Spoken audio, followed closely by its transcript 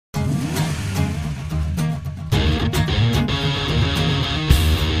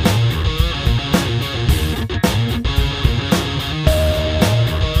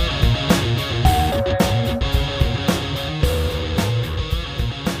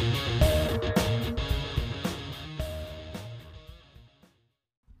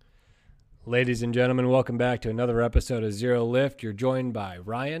Ladies and gentlemen, welcome back to another episode of Zero Lift. You're joined by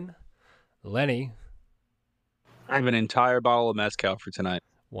Ryan, Lenny. I have an entire bottle of mezcal for tonight.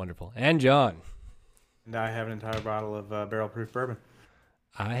 Wonderful. And John. And I have an entire bottle of barrel proof bourbon.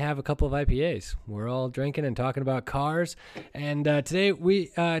 I have a couple of IPAs. We're all drinking and talking about cars. And today we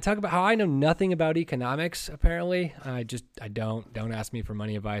talk about how I know nothing about economics, apparently. I don't. Don't ask me for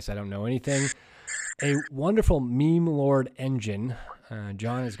money advice. I don't know anything. A wonderful meme lord engine.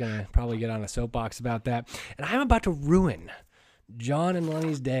 John is going to probably get on a soapbox about that. And I'm about to ruin John and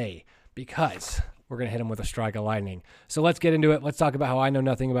Lenny's day because we're going to hit him with a strike of lightning. So let's get into it. Let's talk about how I know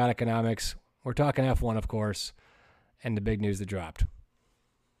nothing about economics. We're talking F1, of course, and the big news that dropped.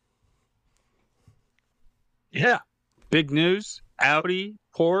 Yeah. Big news. Audi,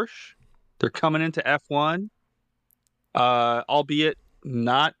 Porsche, they're coming into F1, albeit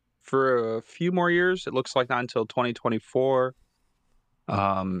not for a few more years. It looks like not until 2024,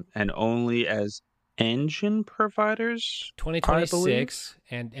 and only as engine providers. 2026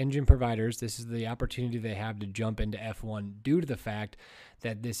 and engine providers. This is the opportunity they have to jump into F1 due to the fact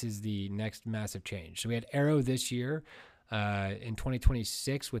that this is the next massive change. So we had Aero this year. In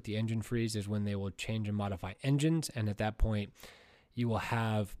 2026, with the engine freeze, is when they will change and modify engines. And at that point, you will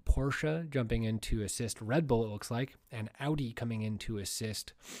have Porsche jumping in to assist Red Bull, it looks like, and Audi coming in to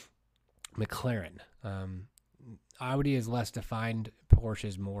assist McLaren. Audi is less defined. Porsche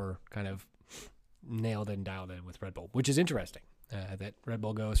is more kind of nailed and dialed in with Red Bull, which is interesting. That Red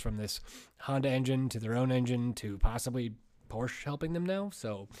Bull goes from this Honda engine to their own engine to possibly Porsche helping them now.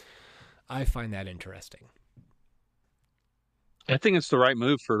 So I find that interesting. I think it's the right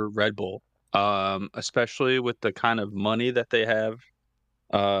move for Red Bull, especially with the kind of money that they have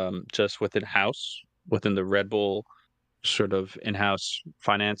just within the Red Bull sort of in-house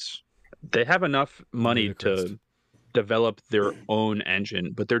finance. They have enough money to develop their own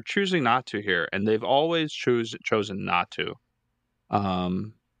engine, but they're choosing not to here, and they've always chosen not to,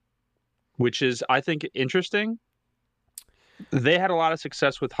 which is, I think, interesting. They had a lot of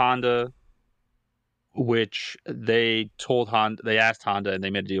success with Honda, which they asked Honda, and they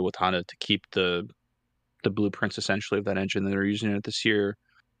made a deal with Honda to keep the blueprints essentially of that engine that they're using it this year.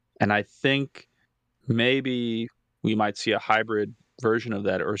 And I think maybe we might see a hybrid version of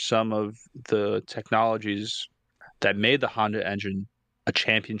that, or some of the technologies that made the Honda engine a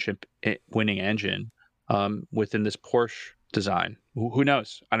championship winning engine within this Porsche design. Who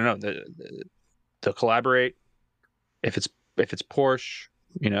knows? I don't know. They'll collaborate. If it's Porsche,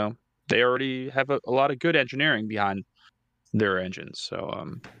 they already have a lot of good engineering behind their engines.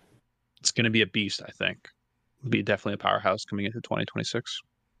 So it's going to be a beast, I think. It'll be definitely a powerhouse coming into 2026.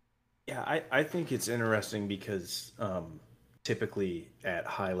 Yeah, I think it's interesting because typically at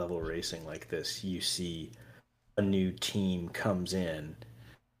high-level racing like this, you see a new team comes in.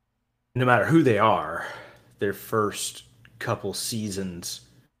 No matter who they are, their first couple seasons,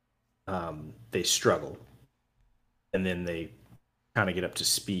 they struggle. And then they kind of get up to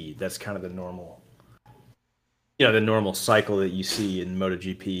speed. That's kind of the normal cycle that you see in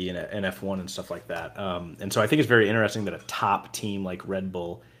MotoGP and F1 and stuff like that. And so I think it's very interesting that a top team like Red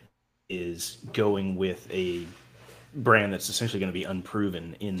Bull is going with a brand that's essentially going to be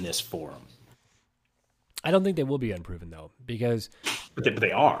unproven in this forum. I don't think they will be unproven, though, because... But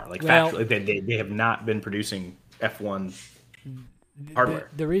they are. Factually, they have not been producing F1 hardware.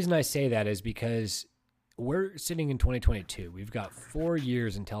 The reason I say that is because we're sitting in 2022. We've got 4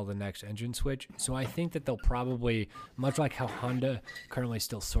 years until the next engine switch. So I think that they'll probably, much like how Honda currently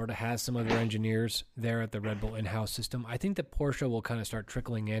still sort of has some of their engineers there at the Red Bull in-house system, I think that Porsche will kind of start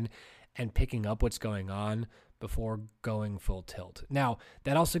trickling in and picking up what's going on before going full tilt. Now,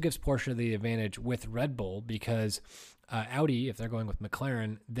 that also gives Porsche the advantage with Red Bull because Audi, if they're going with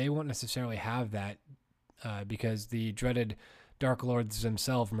McLaren, they won't necessarily have that because the dreaded Dark Lords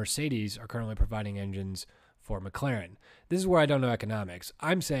themselves, Mercedes, are currently providing engines for McLaren. This is where I don't know economics.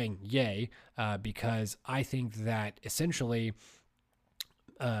 I'm saying yay because I think that essentially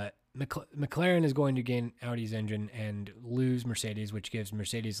McLaren is going to gain Audi's engine and lose Mercedes, which gives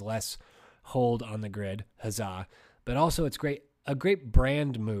Mercedes less hold on the grid. Huzzah. But also it's a great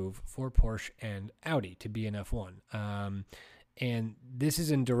brand move for Porsche and Audi to be in F1. And this is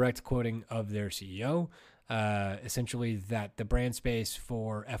in direct quoting of their CEO, essentially that the brand space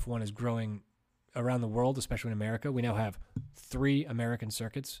for F1 is growing around the world, especially in America. We now have 3 American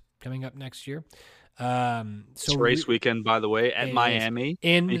circuits coming up next year. So race weekend, by the way, at Miami.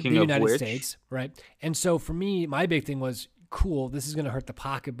 In the United States, right? And so for me, my big thing was, cool, this is going to hurt the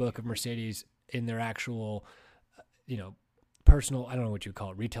pocketbook of Mercedes in their actual, personal, I don't know what you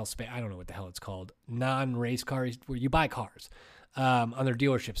call it, retail space. I don't know what the hell it's called. Non-race cars where you buy cars. on their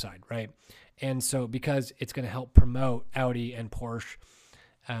dealership side, right? And so because it's going to help promote Audi and Porsche,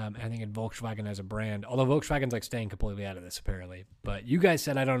 I think in Volkswagen as a brand, although Volkswagen's like staying completely out of this apparently. But you guys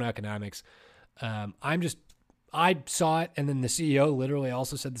said I don't know economics. I saw it, and then the CEO literally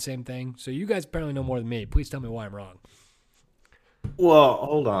also said the same thing. So you guys apparently know more than me. Please tell me why I'm wrong. Well,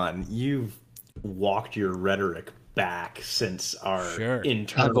 hold on. You've walked your rhetoric back since our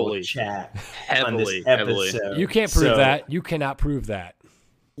internal Heavily. chat on Heavily. this episode. You can't prove that. You cannot prove that.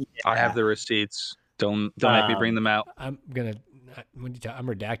 I have the receipts. Don't make me bring them out. I'm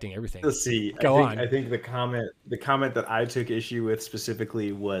redacting everything. Let's see. Go on. I think the comment that I took issue with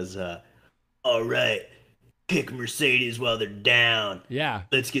specifically was, all right, pick Mercedes while they're down. Yeah.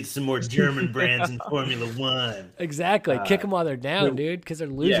 Let's get some more German brands in Formula One. Exactly. Kick them while they're down, dude, because they're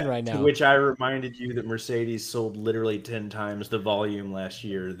losing right now. To which I reminded you that Mercedes sold literally 10 times the volume last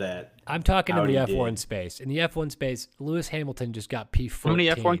year that I'm talking Audi in the F1 did. space. In the F1 space, Lewis Hamilton just got P14. How many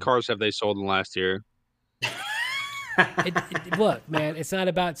F1 cars have they sold in the last year? Look, man, it's not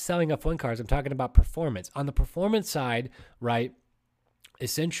about selling F1 cars. I'm talking about performance. On the performance side, right,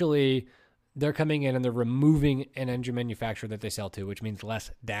 essentially they're coming in and they're removing an engine manufacturer that they sell to, which means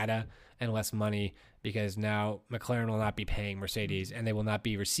less data and less money because now McLaren will not be paying Mercedes and they will not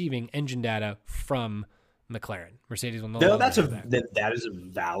be receiving engine data from McLaren. Mercedes will no longer have that. That is a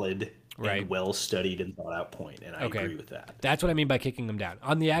valid Right. and well-studied and thought-out point, and I agree with that. That's what I mean by kicking them down.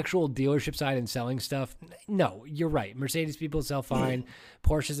 On the actual dealership side and selling stuff, no, you're right. Mercedes people sell fine.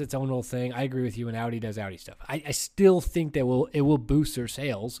 Porsche's its own little thing. I agree with you, and Audi does Audi stuff. I still think that it will boost their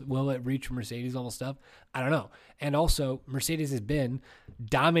sales. Will it reach Mercedes level stuff? I don't know. And also, Mercedes has been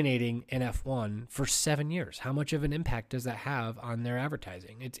dominating in F1 for 7 years. How much of an impact does that have on their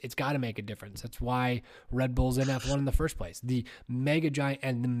advertising? It's got to make a difference. That's why Red Bull's in F1 in the first place. The mega giant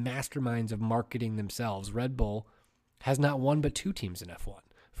and the masterminds of marketing themselves, Red Bull, has not one but 2 teams in F1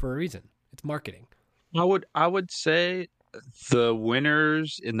 for a reason. It's marketing. I would say the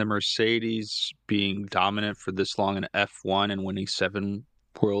winners in the Mercedes being dominant for this long in F1 and winning 7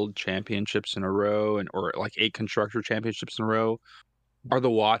 world championships in a row or like 8 constructor championships in a row are the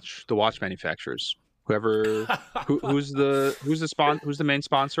watch manufacturers. Whoever who's the main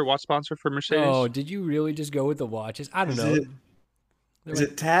sponsor, watch sponsor for Mercedes? Oh, did you really just go with the watches? I don't know. Is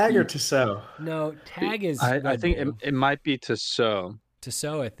it Tag or Tissot? No, Tag is. I think it might be Tissot.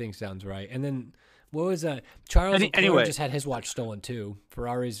 Tissot, I think sounds right. And then what was that? Charles anyway, just had his watch stolen too.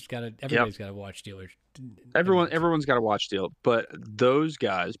 Everybody's got a watch dealer. Everyone's got a watch deal, but those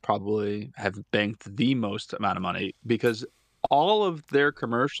guys probably have banked the most amount of money because all of their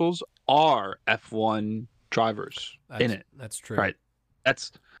commercials are F1 drivers in it. That's true. Right.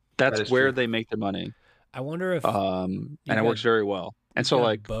 That's where they make their money. I wonder if and it works very well. And so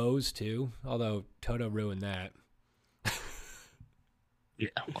like Bose too, although Toto ruined that. Yeah,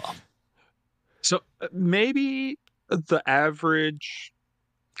 well. So maybe the average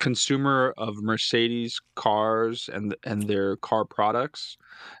consumer of Mercedes cars and their car products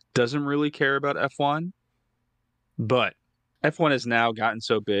doesn't really care about F1, but F1 has now gotten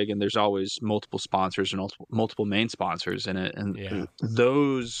so big and there's always multiple sponsors and multiple main sponsors in it, and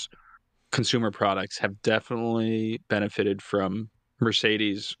those consumer products have definitely benefited from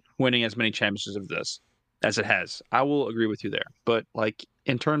Mercedes winning as many championships of this as it has. I will agree with you there, but like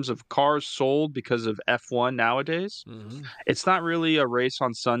in terms of cars sold because of F1 nowadays, it's not really a race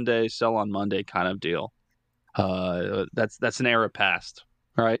on Sunday, sell on Monday kind of deal. That's an era past,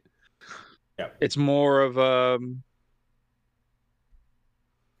 right? Yeah. It's more of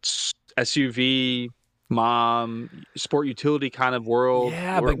SUV, mom, sport utility kind of world.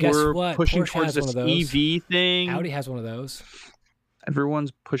 Yeah, but guess what? Pushing Porsche towards has one this of those. EV thing. Audi has one of those.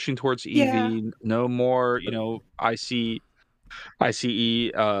 Everyone's pushing towards EV. Yeah. No more, ICE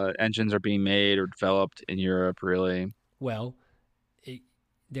engines are being made or developed in Europe, really. Well,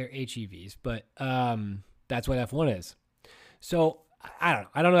 they're HEVs, but that's what F1 is. So I don't know.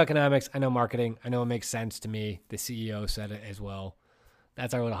 I don't know economics. I know marketing. I know it makes sense to me. The CEO said it as well.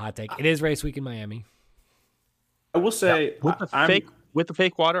 That's our little hot take. It is race week in Miami. I will say with the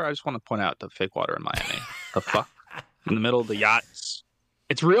fake water. I just want to point out the fake water in Miami. The fuck in the middle of the yachts.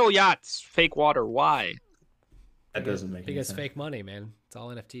 It's real yachts. Fake water. Why? That doesn't make any Because sense. fake money, man. It's all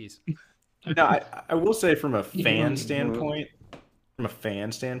NFTs. No, I will say from a fan standpoint,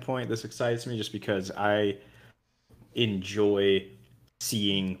 this excites me just because I enjoy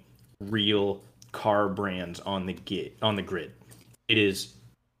seeing real car brands on the grid. It is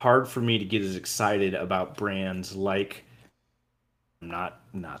hard for me to get as excited about brands like I'm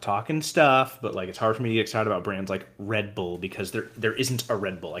not talking stuff, but like it's hard for me to get excited about brands like Red Bull because there isn't a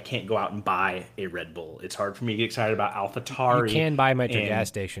Red Bull. I can't go out and buy a Red Bull. It's hard for me to get excited about AlphaTauri. You can buy them at your and gas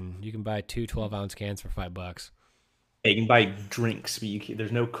station. You can buy 2 12-ounce cans for $5. You can buy drinks, but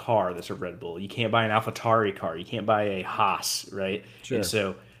there's no car that's a Red Bull. You can't buy an AlphaTauri car. You can't buy a Haas, right? Sure. And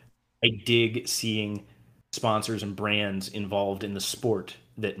so I dig seeing sponsors and brands involved in the sport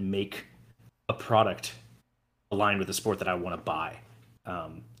that make a product aligned with the sport that I want to buy.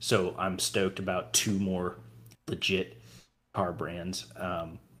 So I'm stoked about 2 more legit car brands,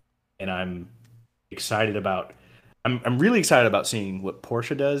 and I'm excited about. I'm really excited about seeing what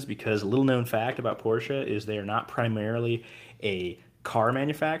Porsche does, because a little known fact about Porsche is they are not primarily a car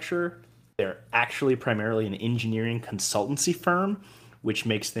manufacturer. They're actually primarily an engineering consultancy firm, which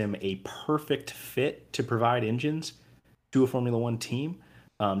makes them a perfect fit to provide engines to a Formula One team,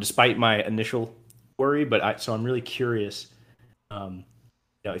 despite my initial worry. So I'm really curious.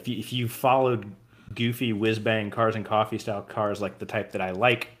 If you followed goofy whiz bang cars and coffee style cars like the type that I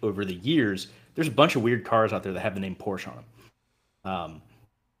like over the years, there's a bunch of weird cars out there that have the name Porsche on them,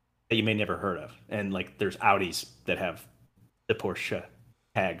 that you may never heard of. And like there's Audis that have the Porsche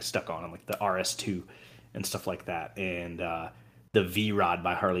tag stuck on them, like the RS2 and stuff like that. And the V-Rod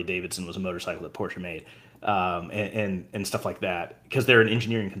by Harley Davidson was a motorcycle that Porsche made, and stuff like that, because they're an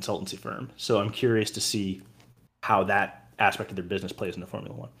engineering consultancy firm. So I'm curious to see how that aspect of their business plays into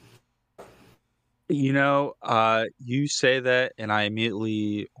Formula One. You say that, and I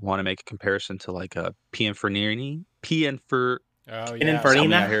immediately want to make a comparison to like a Pininfarina. Oh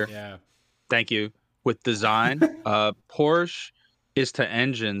Pininfarina? Here. Yeah. Thank you. With design, Porsche is to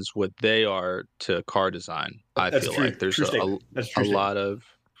engines what they are to car design. I feel like there's a lot of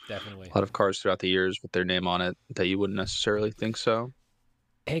cars throughout the years with their name on it that you wouldn't necessarily think so.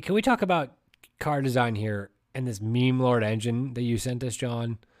 Hey, can we talk about car design here and this meme lord engine that you sent us,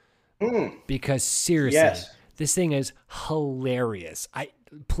 John? Because seriously, This thing is hilarious.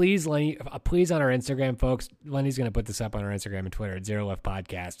 Please, Lenny, please on our Instagram, folks. Lenny's going to put this up on our Instagram and Twitter at Zero Left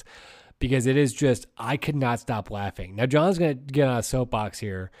Podcast, because it is just, I could not stop laughing. Now, John's going to get on a soapbox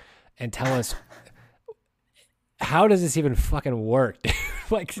here and tell us, how does this even fucking work?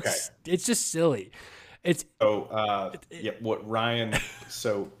 Like, okay. It's just silly. What Ryan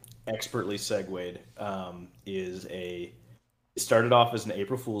so expertly segued is it started off as an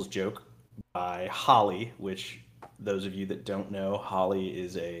April Fool's joke by Holley, which those of you that don't know, Holley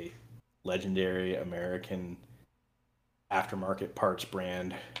is a legendary American aftermarket parts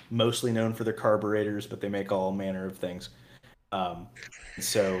brand, mostly known for their carburetors, but they make all manner of things.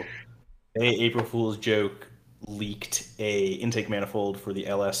 So April Fool's joke leaked a intake manifold for the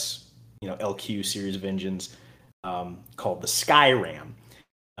LS, LQ series of engines, called the Skyram.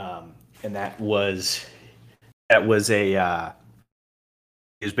 And that was it was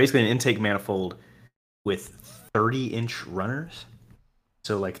basically an intake manifold with 30-inch runners.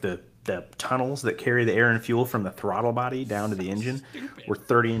 So like the tunnels that carry the air and fuel from the throttle body down to the engine were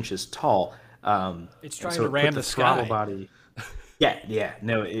 30 inches tall. It's trying to ram the throttle sky. Body. Yeah.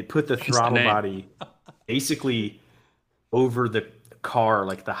 No, it put the throttle body basically over the car,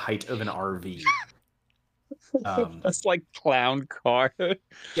 like the height of an RV. That's like clown car.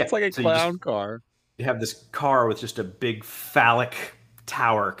 It's like a clown car. You have this car with just a big phallic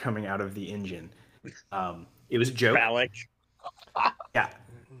tower coming out of the engine. It was a joke. Phallic.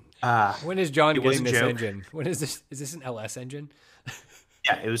 Yeah. When is John getting this engine? When is this? Is this an LS engine?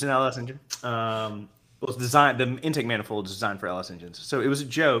 Yeah, it was an LS engine. It was designed. The intake manifold is designed for LS engines, so it was a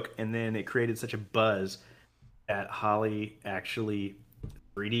joke, and then it created such a buzz that Holley actually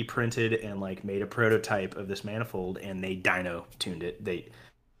 3D printed and like made a prototype of this manifold, and they dyno tuned it. They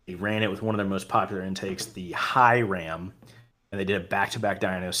ran it with one of their most popular intakes, the High Ram, and they did a back-to-back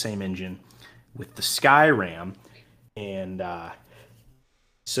dyno, same engine, with the Sky Ram, and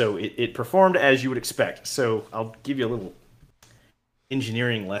so it performed as you would expect. So I'll give you a little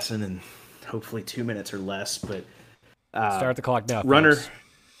engineering lesson in hopefully 2 minutes or less, but start the clock now. Runner, folks.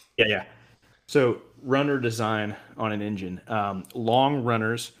 yeah. So runner design on an engine. Long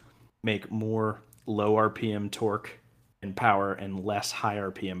runners make more low RPM torque and power and less high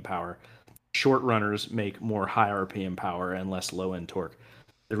RPM power. Short runners make more high RPM power and less low end torque.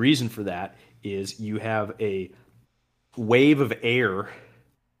 The reason for that is you have a wave of air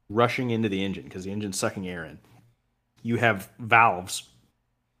rushing into the engine because the engine's sucking air in. You have valves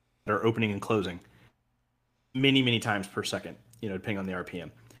that are opening and closing many, many times per second, depending on the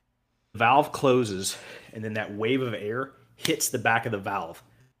RPM. The valve closes, and then that wave of air hits the back of the valve,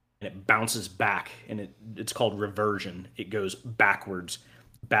 and it bounces back, and it's called reversion. It goes backwards,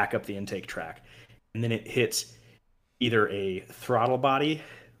 back up the intake track, and then it hits either a throttle body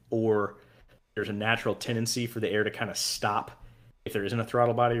or there's a natural tendency for the air to kind of stop if there isn't a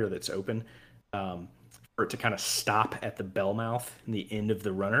throttle body or that's open, for it to kind of stop at the bell mouth and the end of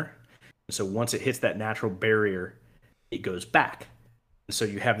the runner. And so once it hits that natural barrier, it goes back. And so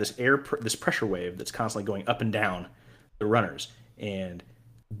you have this this pressure wave that's constantly going up and down the runners, and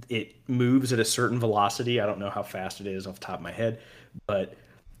it moves at a certain velocity. I don't know how fast it is off the top of my head, but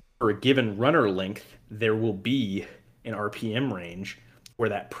for a given runner length, there will be an RPM range where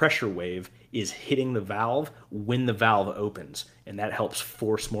that pressure wave is hitting the valve when the valve opens, and that helps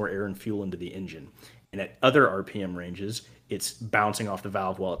force more air and fuel into the engine. And at other RPM ranges, it's bouncing off the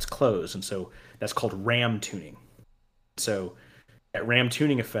valve while it's closed, and so that's called ram tuning. So that ram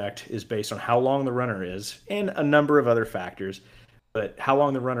tuning effect is based on how long the runner is and a number of other factors, but how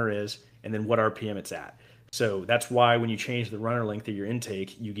long the runner is and then what RPM it's at. So that's why when you change the runner length of your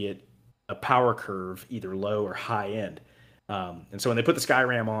intake, you get a power curve, either low or high end. And so when they put the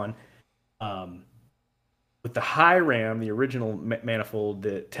Skyram on, with the high ram, the original manifold,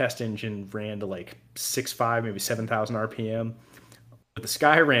 the test engine ran to like 6.5, maybe 7,000 RPM. With the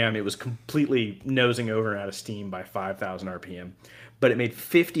Skyram, it was completely nosing over and out of steam by 5,000 RPM, but it made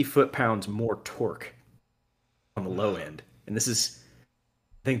 50 foot-pounds more torque on the low end. And this is,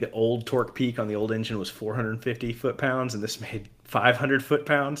 I think the old torque peak on the old engine was 450 foot-pounds, and this made 500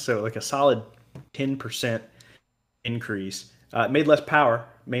 foot-pounds, so like a solid 10% increase. It made less power,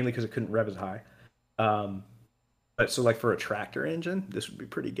 mainly because it couldn't rev as high. But so like for a tractor engine, this would be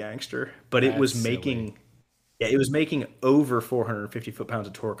pretty gangster. But it was making, it was making over 450 foot-pounds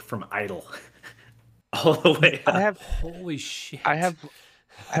of torque from idle, all the way up. Holy shit! I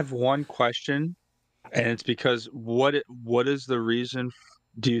have one question, and it's because what is the reason?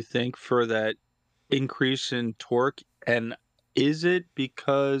 Do you think for that increase in torque, and is it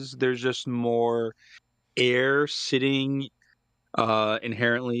because there's just more air sitting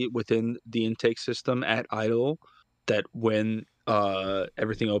inherently within the intake system at idle, that when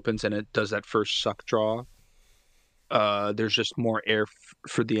everything opens and it does that first suck draw, there's just more air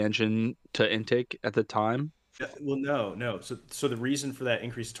for the engine to intake at the time? Well, no. So the reason for that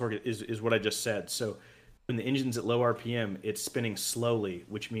increased torque is what I just said. So when the engine's at low RPM, it's spinning slowly,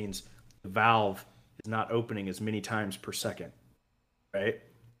 which means the valve is not opening as many times per second, right?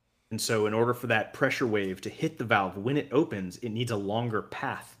 And so in order for that pressure wave to hit the valve when it opens, it needs a longer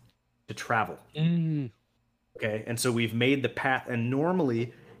path to travel. Okay, and so we've made the path, and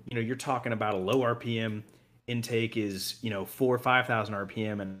normally, you're talking about a low RPM intake is, 4,000 or 5,000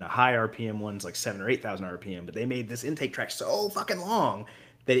 RPM, and a high RPM one's like 7,000 or 8,000 RPM. But they made this intake track so fucking long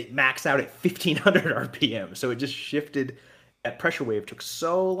that it maxed out at 1,500 RPM. So it just shifted. That pressure wave took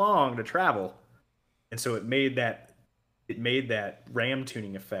so long to travel, and so it made that ram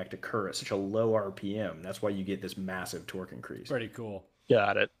tuning effect occur at such a low RPM. That's why you get this massive torque increase. Pretty cool.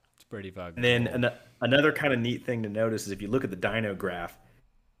 Got it. It's pretty fucking And then cool. Another kind of neat thing to notice is if you look at the dyno graph,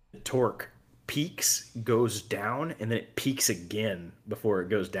 the torque peaks, goes down, and then it peaks again before it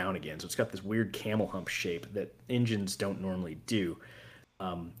goes down again. So it's got this weird camel hump shape that engines don't normally do.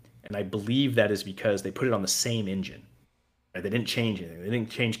 And I believe that is because they put it on the same engine. Right? They didn't change anything. They didn't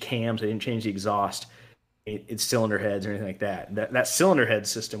change cams. They didn't change the exhaust, its cylinder heads, or anything like that. That cylinder head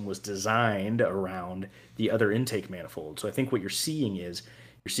system was designed around the other intake manifold. So I think what you're seeing is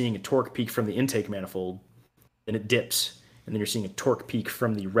you're seeing a torque peak from the intake manifold, then it dips, and then you're seeing a torque peak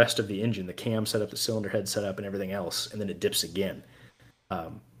from the rest of the engine, the cam setup, the cylinder head setup, and everything else, and then it dips again.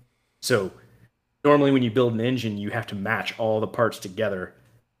 So normally when you build an engine, you have to match all the parts together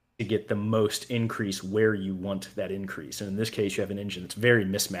to get the most increase where you want that increase. And in this case, you have an engine that's very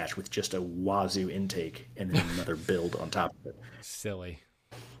mismatched with just a wazoo intake and then another build on top of it. Silly.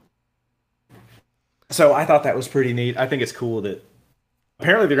 So I thought that was pretty neat. I think it's cool that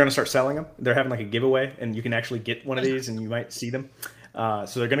apparently they're going to start selling them. They're having like a giveaway, and you can actually get one of these and you might see them.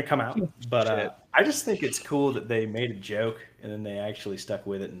 So they're going to come out. But I just think it's cool that they made a joke and then they actually stuck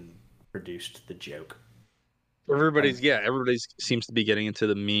with it and produced the joke. Everybody seems to be getting into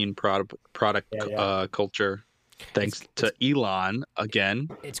the meme product culture, thanks to Elon again.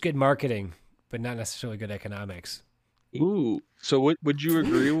 It's good marketing, but not necessarily good economics. Ooh, so would you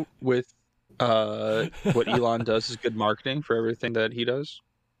agree with what Elon does is good marketing for everything that he does?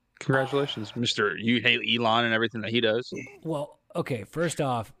 Congratulations, Mr. You hate Elon and everything that he does. Well, okay, first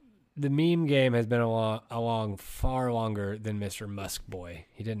off, the meme game has been along far longer than Mr. Musk Boy.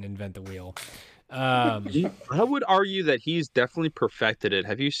 He didn't invent the wheel. I would argue that he's definitely perfected it.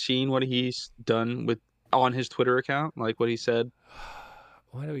 Have you seen what he's done on his Twitter account? Like what he said?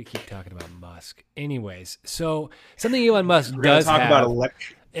 Why do we keep talking about Musk? Anyways, so something Elon Musk We're does talk have. about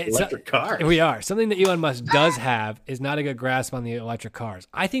Electric cars. We are. Something that Elon Musk does have is not a good grasp on the electric cars.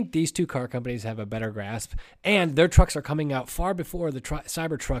 I think these two car companies have a better grasp, and their trucks are coming out far before the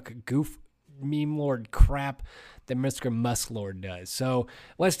Cybertruck goof meme lord crap that Mr. Musk Lord does. So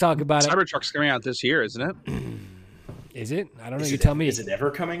let's talk about it. Cybertruck's coming out this year, isn't it? Is it? I don't know. You tell me. Is it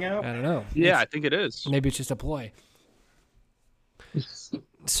ever coming out? I don't know. Yeah, I think it is. Maybe it's just a ploy.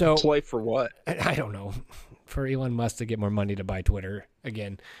 So Ploy for what? I don't know. For Elon Musk to get more money to buy Twitter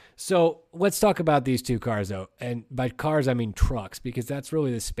again. So let's talk about these two cars, though. And by cars, I mean trucks, because that's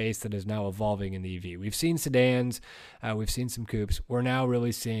really the space that is now evolving in the EV. We've seen sedans. We've seen some coupes. We're now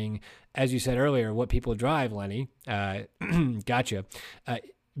really seeing, as you said earlier, what people drive, Lenny. Gotcha.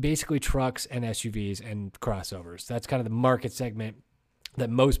 Basically trucks and SUVs and crossovers. That's kind of the market segment that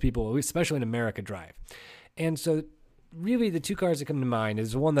most people, especially in America, drive. And so really the two cars that come to mind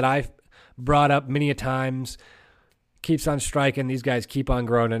is the one that I've brought up many a times, keeps on striking. These guys keep on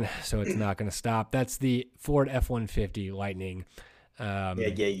groaning, so it's not going to stop. That's the Ford F-150 Lightning.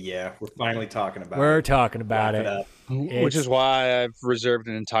 Yeah. We're finally talking about it. We're talking about it. Which is why I've reserved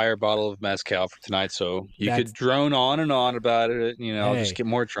an entire bottle of mezcal for tonight, so you could drone on and on about it. I'll just get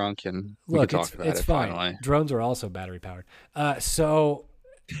more drunk and we can talk about it. It's fine. Finally. Drones are also battery powered. So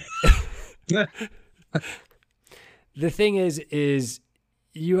the thing is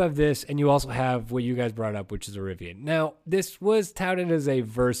you have this, and you also have what you guys brought up, which is a Rivian. Now, this was touted as a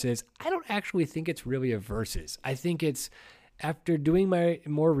versus. I don't actually think it's really a versus. I think it's, after doing my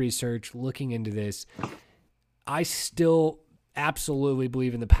more research, looking into this, I still absolutely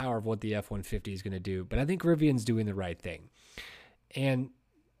believe in the power of what the F-150 is going to do, but I think Rivian's doing the right thing. And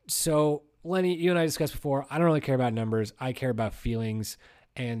so, Lenny, you and I discussed before, I don't really care about numbers. I care about feelings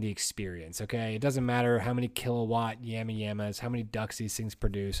and the experience, okay? It doesn't matter how many kilowatt yamas, how many ducks these things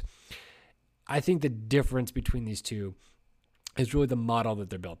produce. I think the difference between these two is really the model that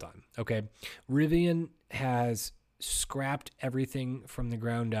they're built on, okay? Rivian has scrapped everything from the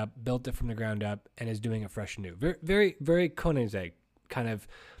ground up, built it from the ground up, and is doing it fresh and new. Very, very, very Koenigsegg kind of.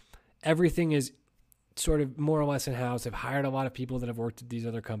 Everything is sort of more or less in-house. They've hired a lot of people that have worked at these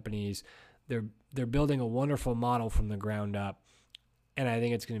other companies. They're building a wonderful model from the ground up, and I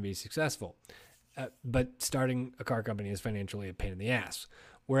think it's going to be successful. But starting a car company is financially a pain in the ass.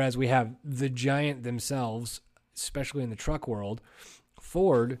 Whereas we have the giant themselves, especially in the truck world,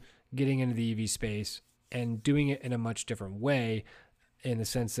 Ford getting into the EV space and doing it in a much different way, in the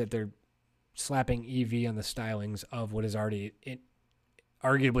sense that they're slapping EV on the stylings of what is already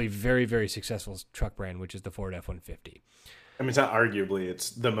arguably very, very successful truck brand, which is the Ford F-150. I mean, it's not arguably,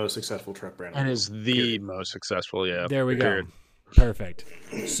 it's the most successful truck brand. And is the most successful, yeah. There we go. Perfect.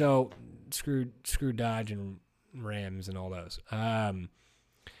 So screw Dodge and Rams and all those.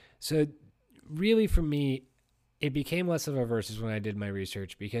 So really for me, it became less of a versus when I did my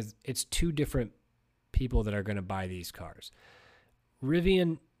research, because it's two different people that are going to buy these cars.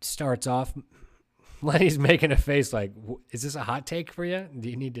 Rivian starts off, Lenny's making a face like, is this a hot take for you? Do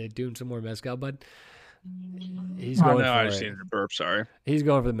you need to do some more mezcal, bud? He's going for I it. just needed a burp, sorry. He's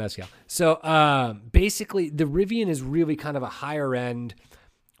going for the mezcal. So basically, the Rivian is really kind of a higher end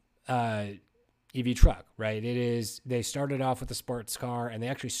EV truck, right? It is. They started off with a sports car, and they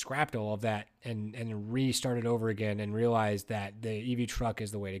actually scrapped all of that and restarted over again, and realized that the EV truck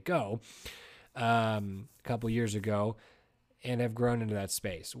is the way to go a couple years ago, and have grown into that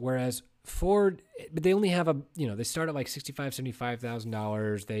space. Whereas Ford, but they only have they start at like $65,000,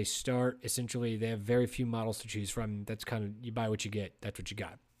 $75,000. They start, essentially, they have very few models to choose from. That's kind of, you buy what you get. That's what you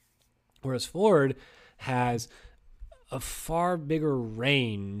got. Whereas Ford has a far bigger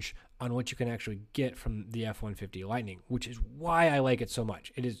range on what you can actually get from the F-150 Lightning, which is why I like it so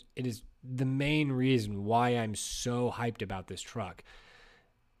much. It is the main reason why I'm so hyped about this truck,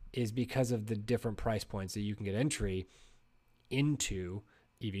 is because of the different price points that you can get entry into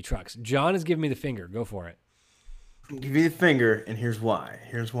EV trucks. John is giving me the finger. Go for it. I'll give you the finger, and here's why.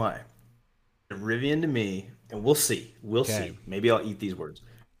 The Rivian to me, and we'll see. We'll see. Maybe I'll eat these words.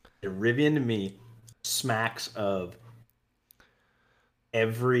 The Rivian to me smacks of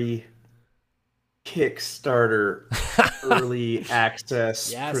every Kickstarter early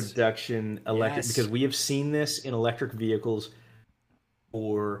access production electric, because we have seen this in electric vehicles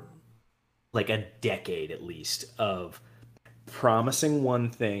for like a decade at least, of promising one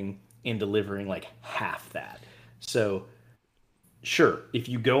thing and delivering like half that. So sure, if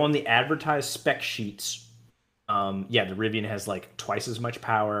you go on the advertised spec sheets, the Rivian has like twice as much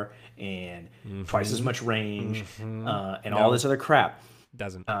power and twice as much range, and all this other crap.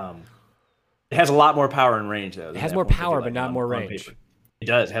 Doesn't. It has a lot more power and range though. It has more power, but not more range. It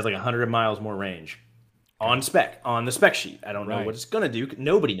does. It has like 100 miles more range. on spec, on the spec sheet. I don't know Right. what it's going to do.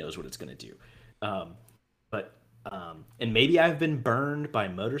 Nobody knows what it's going to do. But and maybe I've been burned by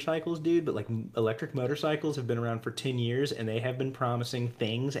motorcycles, dude, but like electric motorcycles have been around for 10 years and they have been promising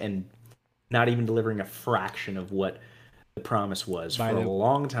things and not even delivering a fraction of what the promise was for a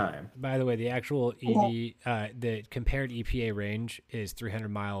long time. By the way, the actual EV, the compared EPA range is 300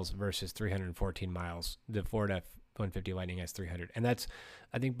 miles versus 314 miles. The Ford F-150 Lightning has 300. And that's,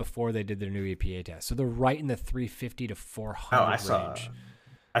 I think, before they did their new EPA test. So they're right in the 350 to 400 range.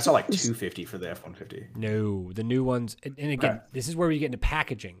 I saw like 250 for the F-150. No, the new ones. And again, this is where we get into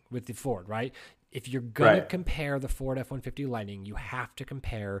packaging with the Ford, right? If you're going to compare the Ford F-150 Lightning, you have to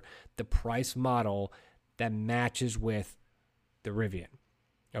compare the price model that matches with the Rivian.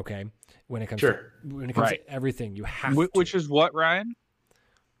 Okay? When it comes to everything, you have to. Which is what, Ryan?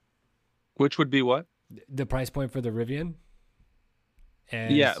 Which would be what? The price point for the Rivian?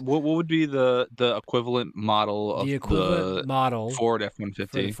 Yeah, what would be the equivalent model of the model Ford F-150?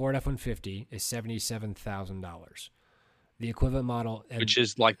 For the Ford F-150 is $77,000. The equivalent model, which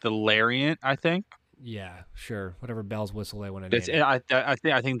is like the Lariat, I think. Yeah, sure. Whatever bells whistle they want to name it.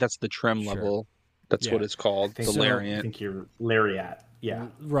 I think that's the trim level. That's what it's called. The Lariat. I think you're Lariat. Yeah.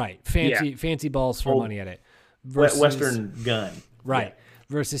 Right. Fancy balls for money at it. Versus, Western gun. Right. Yeah.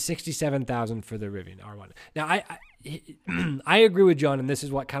 Versus $67,000 for the Rivian R1. Now I agree with John, and this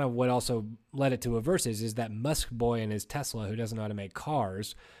is what also led it to a versus is that Musk boy and his Tesla, who doesn't know how to make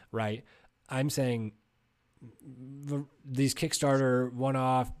cars, right? I'm saying these Kickstarter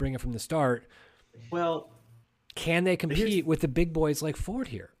one-off, bring it from the start. Well, can they compete with the big boys like Ford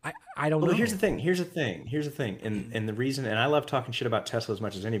here? I don't know. Here's the thing. And the reason, and I love talking shit about Tesla as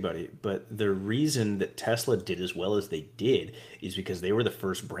much as anybody, but the reason that Tesla did as well as they did is because they were the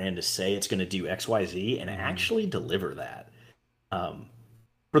first brand to say it's going to do X, Y, Z and actually deliver that.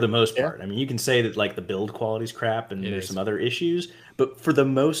 For the most part. I mean, you can say that like the build quality's crap and there's some other issues, but for the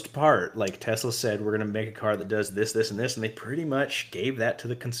most part, like Tesla said, we're going to make a car that does this, this, and this, and they pretty much gave that to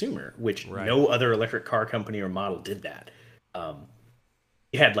the consumer, which no other electric car company or model did that.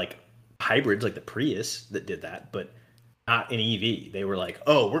 You had like hybrids like the Prius that did that, but not an EV. They were like,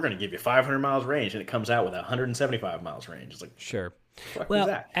 oh, we're going to give you 500 miles range, and it comes out with 175 miles range. It's like, sure.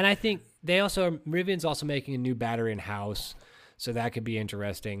 Well, and I think Rivian's also making a new battery in-house, so that could be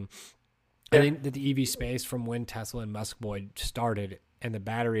interesting. I think that the EV space from when Tesla and Musk boy started and the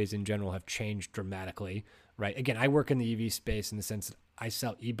batteries in general have changed dramatically, right? Again, I work in the EV space in the sense that I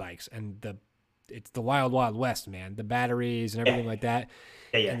sell e-bikes, and it's the wild, wild west, man. The batteries and everything like that,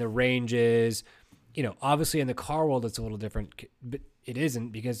 and the ranges. Obviously in the car world it's a little different, but it isn't,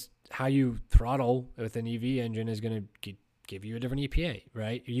 because how you throttle with an EV engine is going to give you a different EPA,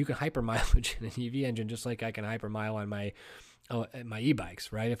 right? You can hyper mileage in an EV engine just like I can hyper mile on my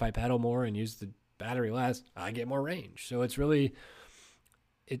e-bikes, right? If I pedal more and use the battery less, I get more range. So it's really,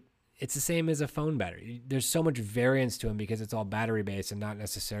 it's the same as a phone battery. There's so much variance to them because it's all battery based and not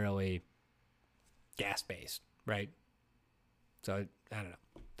necessarily gas based, right? So I don't know.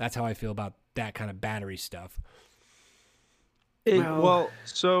 That's how I feel about that kind of battery stuff.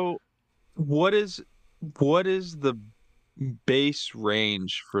 So what is the base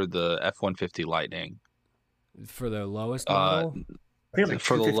range for the F-150 Lightning? For the lowest model? I think like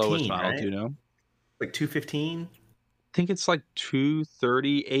for the lowest model, right? do you know? Like 215? I think it's like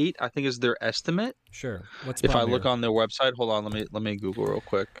 238, I think is their estimate. Sure. If I look on their website, hold on, let me Google real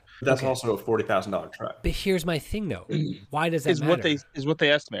quick. That's also a $40,000 truck. But here's my thing though. Why does that matter? Is what they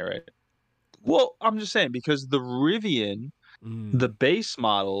estimate, right? Well, I'm just saying, because the Rivian, the base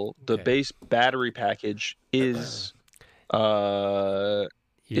model, the base battery package is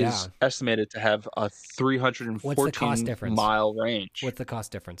estimated to have a 314 mile range. What's the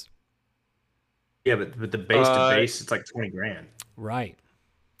cost difference? Yeah, but the base to base, it's like 20 grand. Right.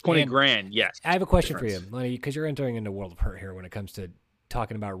 20 grand, yes. I have a question for you, Lenny, because you're entering into a world of hurt here when it comes to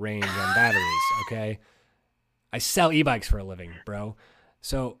talking about range on batteries, okay? I sell e-bikes for a living, bro.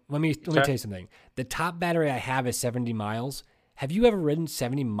 So let me tell you something. The top battery I have is 70 miles. Have you ever ridden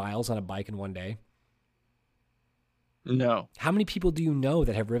 70 miles on a bike in one day? No. How many people do you know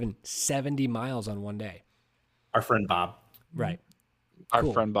that have driven 70 miles on one day? Our friend Bob. Right. Our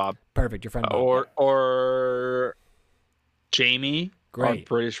friend Bob. Perfect. Your friend Bob. Or Jamie. Great. Our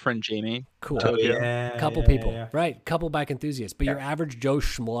British friend Jamie. Cool. Couple people. Right. Couple bike enthusiasts. But your average Joe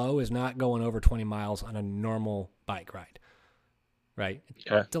Schmo is not going over 20 miles on a normal bike ride. Right?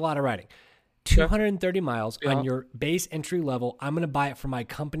 Yeah. It's a lot of riding. 230 miles on your base entry level. I'm going to buy it from my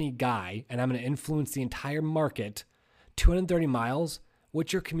company guy, and I'm going to influence the entire market. 230 miles.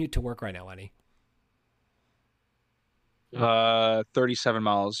 What's your commute to work right now, Lenny? 37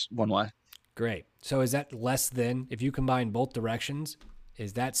 miles one way. Great. So is that less than, if you combine both directions,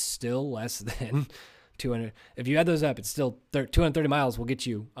 is that still less than 200? If you add those up, it's still 230 miles will get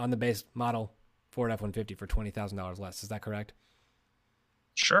you on the base model Ford F-150 for $20,000 less. Is that correct?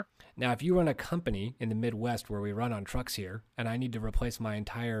 Sure. Now, if you run a company in the Midwest where we run on trucks here, and I need to replace my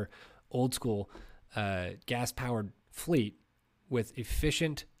entire old school gas-powered fleet with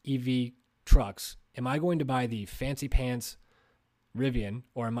efficient EV trucks, am I going to buy the fancy pants Rivian,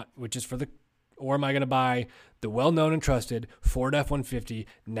 or am I going to buy the well-known and trusted Ford F-150?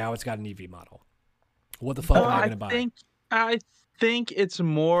 Now it's got an EV model. What the fuck am I going to buy? I think it's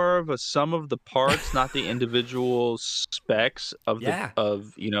more of a sum of the parts, not the individual specs of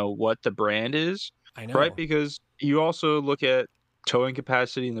what the brand is. I know. Right? Because you also look at towing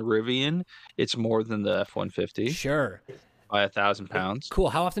capacity in the Rivian, it's more than the F-150. Sure. By 1,000 pounds. Cool.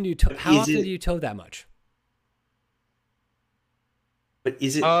 How often do you do you tow that much? But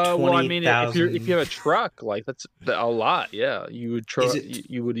is it 20,000? Well, I mean, if you have a truck, like that's a lot. Yeah, you would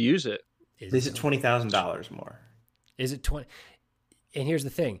you would use it. Is it $20,000 more? Is it 20? And here's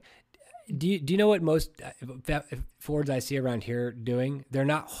the thing. Do you know what most Fords I see around here doing? They're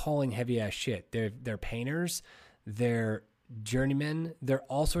not hauling heavy ass shit. They're painters. They're journeymen. They're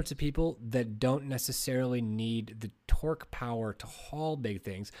all sorts of people that don't necessarily need the torque power to haul big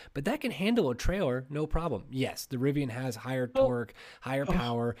things, but that can handle a trailer, no problem. Yes, the Rivian has higher torque, higher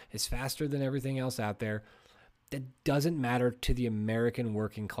power, is faster than everything else out there. That doesn't matter to the American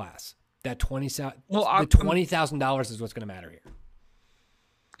working class. That $20,000 is what's going to matter here.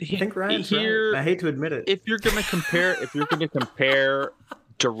 I think Ryan's right. I hate to admit it. If you're going to compare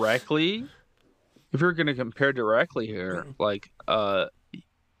directly, here, like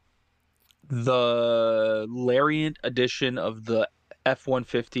the Lariat edition of the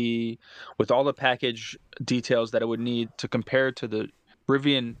F-150 with all the package details that it would need to compare to the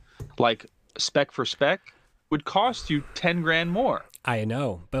Rivian, like spec for spec, would cost you $10,000 more. I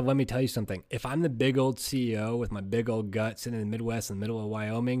know, but let me tell you something. If I'm the big old CEO with my big old gut sitting in the Midwest in the middle of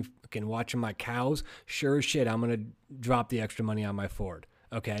Wyoming, fucking watching my cows, sure as shit, I'm going to drop the extra money on my Ford.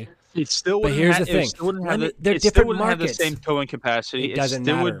 Okay. It still wouldn't. But here's the thing: they're different markets. Have the same towing capacity. It doesn't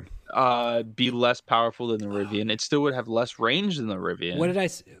matter. Would be less powerful than the Rivian. It still would have less range than the Rivian. What did I?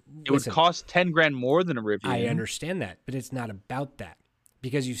 It would cost $10,000 more than a Rivian. I understand that, but it's not about that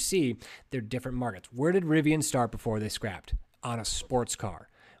because you see, they're different markets. Where did Rivian start before they scrapped? On a sports car.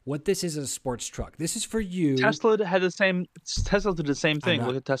 What this is a sports truck. This is for you. Tesla did the same thing.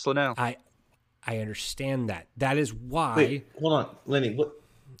 Look at Tesla now. I understand that. That is why. Wait, hold on, Lenny.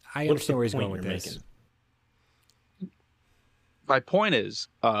 I understand where he's going with this. Making? My point is,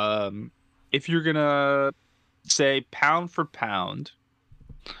 if you're gonna say pound for pound,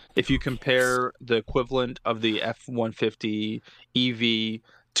 if you compare the equivalent of the F-150 EV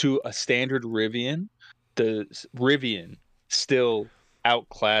to a standard Rivian, the Rivian still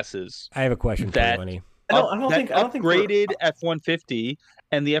outclasses. I have a question for you, Lenny. I don't think upgraded F-150,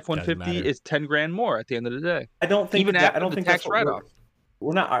 and the F-150 is $10,000 more at the end of the day. I don't think even that, after I don't the think tax that's write-off.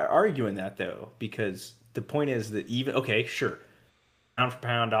 We're not arguing that though, because the point is that sure, pound for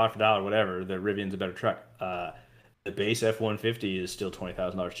pound, dollar for dollar, whatever, the Rivian's a better truck. The base F-150 is still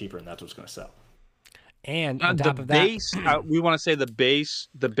 $20,000 cheaper, and that's what's going to sell. And on top of that, we want to say the base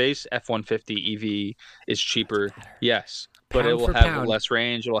F-150 EV is cheaper, yes, but it will have less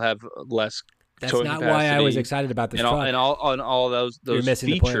range. It will have less. That's not capacity, why I was excited about this truck. And all those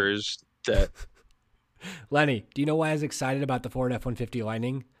features that. Lenny, do you know why I was excited about the Ford F-150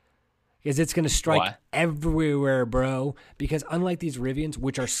 Lightning? Because it's going to strike everywhere, bro. Because unlike these Rivians,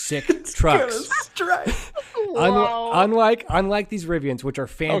 which are sick trucks, unlike these Rivians, which are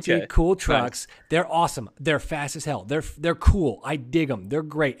fancy, cool trucks, they're awesome. They're fast as hell. They're cool. I dig them. They're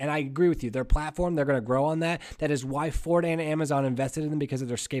great, and I agree with you. Their platform, they're going to grow on that. That is why Ford and Amazon invested in them because of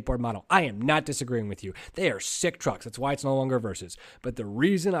their skateboard model. I am not disagreeing with you. They are sick trucks. That's why it's no longer Versus. But the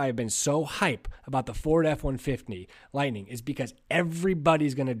reason I have been so hype about the Ford F-150 Lightning is because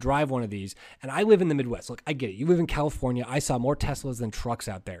everybody's going to drive one of these, and I live in the Midwest. Look, I get it. You live in California. I saw more Teslas than trucks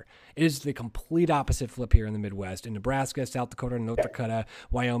out there. It is the complete opposite flip here in the Midwest, in Nebraska, South Dakota, North Dakota,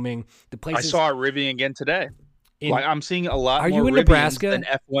 Wyoming. The places I saw a Rivian again today. I'm seeing a lot. Are more you in Rivians Nebraska? Than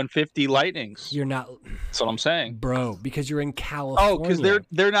F-150 Lightnings. You're not. That's what I'm saying, bro. Because you're in California. Oh, because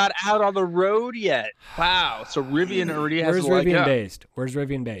they're not out on the road yet. Wow. So Rivian already has. Where's Rivian based? Where's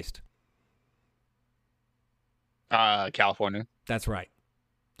Rivian based? California. That's right.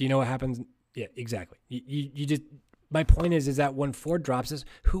 Do you know what happens? Yeah, exactly. You just. My point is that when Ford drops this,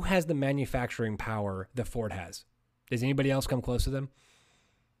 who has the manufacturing power that Ford has? Does anybody else come close to them?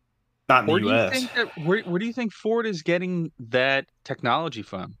 Not in the U.S. Where do you think Ford is getting that technology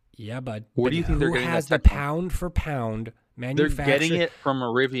from? Yeah, bud. Where But do you think they're who getting has that the tech from? pound for pound They're manufacturing? getting it from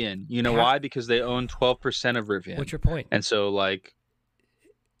Rivian. You know why? Because they own 12% of Rivian. What's your point? And so, like,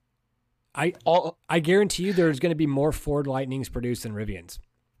 I guarantee you there's going to be more Ford Lightnings produced than Rivians.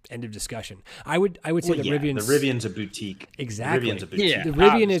 End of discussion. I would say the Rivian's a boutique. Exactly. The Rivian's a boutique. Yeah, the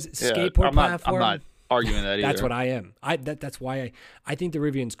Rivian is skateboard platform. I'm not arguing that either. That's what I am. That's why I think the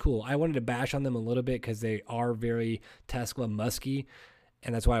Rivian's cool. I wanted to bash on them a little bit because they are very Tesla musky,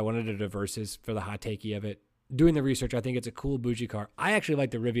 and that's why I wanted to do versus for the hot takey of it. Doing the research, I think it's a cool bougie car. I actually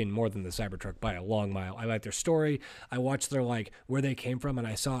like the Rivian more than the Cybertruck by a long mile. I like their story. I watched their where they came from, and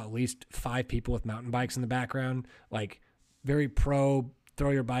I saw at least 5 people with mountain bikes in the background, very pro.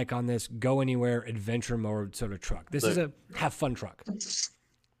 Throw your bike on this, go anywhere, adventure mode sort of truck. This is a have fun truck.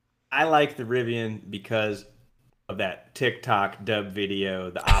 I like the Rivian because of that TikTok dub video,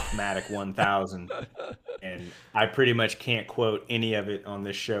 the Opmatic 1000. And I pretty much can't quote any of it on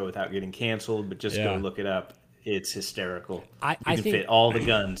this show without getting canceled, but just go look it up. It's hysterical. You can fit all the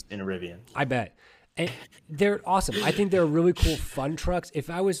guns in a Rivian. I bet. And they're awesome. I think they're really cool, fun trucks. If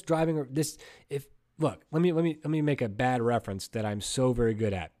I was driving this, look, let me make a bad reference that I'm so very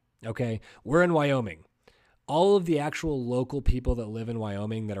good at. Okay, we're in Wyoming. All of the actual local people that live in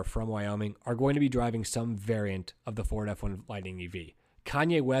Wyoming that are from Wyoming are going to be driving some variant of the Ford F-1 Lightning EV.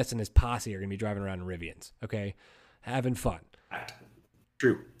 Kanye West and his posse are going to be driving around in Rivians. Okay, having fun.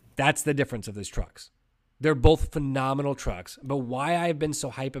 True. That's the difference of these trucks. They're both phenomenal trucks. But why I've been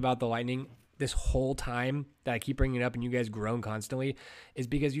so hype about the Lightning this whole time that I keep bringing it up and you guys groan constantly is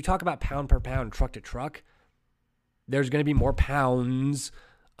because you talk about pound per pound, truck to truck. There's going to be more pounds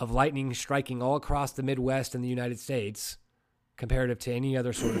of Lightning striking all across the Midwest and the United States comparative to any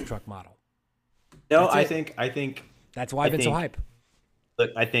other sort of truck model. No, I think that's why I've been so hype.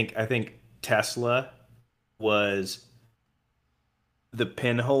 Look, I think Tesla was the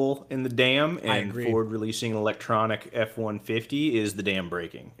pinhole in the dam, and Ford releasing an electronic F-150 is the dam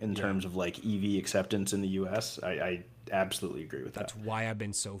breaking in terms of EV acceptance in the U.S. I absolutely agree with that. That's why I've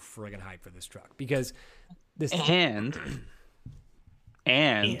been so friggin' hyped for this truck, because this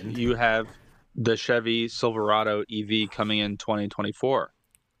and you have the Chevy Silverado EV coming in 2024.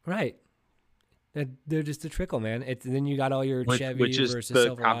 Right. They're just a trickle, man. Then you got all your Chevy which is versus the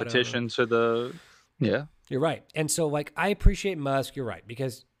Silverado. competition to the You're right. And so I appreciate Musk, you're right,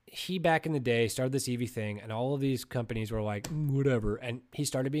 because he back in the day started this EV thing and all of these companies were like, whatever. And he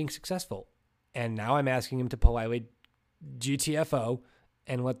started being successful. And now I'm asking him to politely GTFO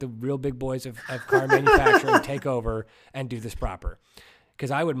and let the real big boys of car manufacturing take over and do this proper. Because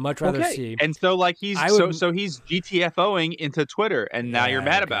I would much rather see. And so he's GTFOing into Twitter, and now you're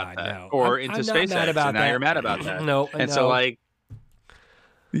mad about that, no. or I'm into not SpaceX, mad about and now that. you're mad about that. No, so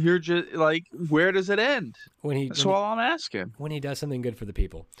you're just where does it end? That's all I'm asking. When he does something good for the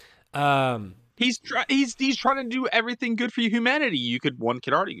people, he's trying to do everything good for humanity. One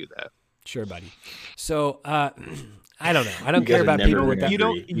could argue that. Sure, buddy. So I don't know. I don't care about people with that. You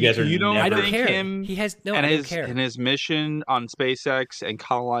don't. I don't care. He has no. And I don't care. And his mission on SpaceX and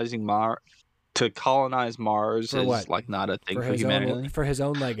colonize Mars is not a thing for humanity. For his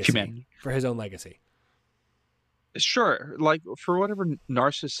own legacy. Humanity. For his own legacy. Sure, for whatever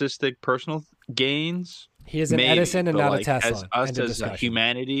narcissistic personal gains. He is an Edison and not a Tesla. As us as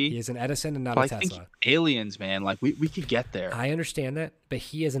humanity, he is an Edison and not a Tesla. I think aliens, man, we could get there. I understand that, but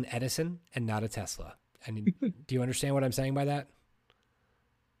he is an Edison and not a Tesla. And do you understand what I'm saying by that?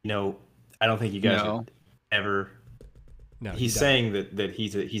 No, I don't think you guys would ever. No, he's saying that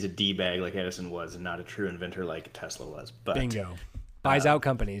he's a D-bag like Edison was, and not a true inventor like Tesla was. But bingo, buys out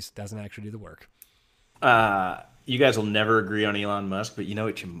companies, doesn't actually do the work. You guys will never agree on Elon Musk, but you know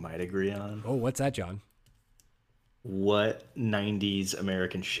what you might agree on? Oh, what's that, John? What 90s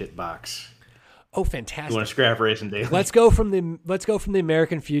American shitbox? Oh, fantastic! You want to scrap racing daily? Let's go from the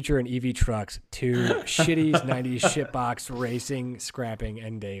American future and EV trucks to shitty 90s shitbox racing, scrapping,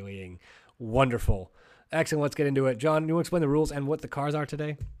 and dailying. Wonderful, excellent. Let's get into it, John. You want to explain the rules and what the cars are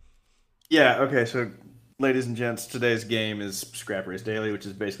today? Yeah. Okay. So, ladies and gents, today's game is Scrap Race Daily, which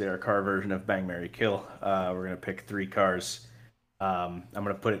is basically our car version of Bang, Marry, Kill. We're gonna pick 3 cars. I'm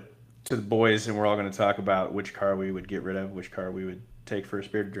gonna put it to the boys, and we're all gonna talk about which car we would get rid of, which car we would take for a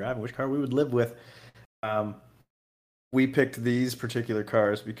spirited drive, and which car we would live with. We picked these particular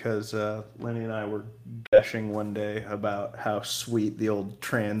cars because Lenny and I were gushing one day about how sweet the old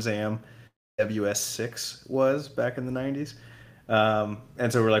Trans Am WS6 was back in the 90s.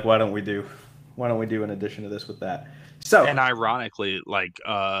 And so we're like, why don't we do an addition to this with that? So, and ironically,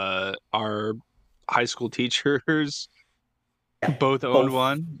 our high school teachers both owned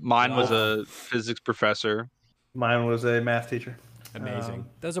one. Mine was a physics professor. Mine was a math teacher. Amazing.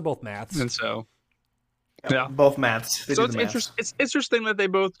 Those are both maths. And so, yeah, both maths. So it's interesting. It's interesting that they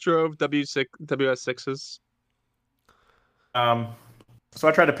both drove WS6s. So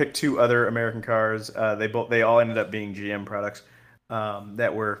I tried to pick 2 other American cars. They all ended up being GM products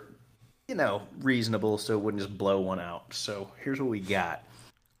that were, reasonable, so it wouldn't just blow one out. So here's what we got.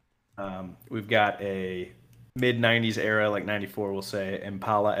 We've got a mid 90s era, like 94, we'll say,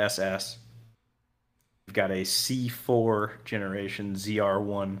 Impala SS. We've got a C4 generation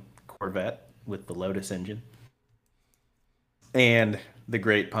ZR1 Corvette with the Lotus engine, and the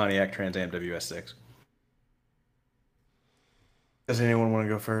great Pontiac Trans Am WS6. Does anyone want to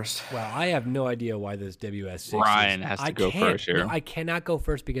go first? Well, I have no idea why this WS6 Ryan has to go first here. No, I cannot go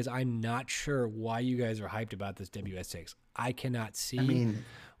first because I'm not sure why you guys are hyped about this WS6. I cannot see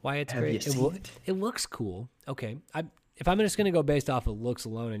why it's great. It looks cool. Okay. If I'm just going to go based off of looks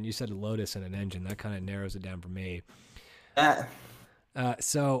alone, and you said a Lotus and an engine, that kind of narrows it down for me.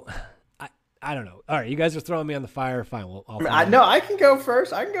 So I don't know. All right, you guys are throwing me on the fire. Fine. Well, I can go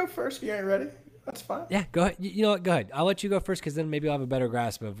first. I can go first if you ain't ready. That's fine. Yeah, go ahead. You know what? Go ahead. I'll let you go first because then maybe I'll have a better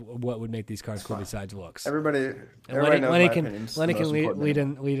grasp of what would make these cars cool besides looks. Everybody knows my opinions. Lenny can lead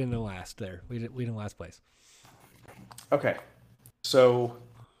in the last there. Lead in last place. Okay. So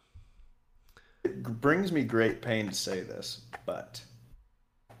it brings me great pain to say this, but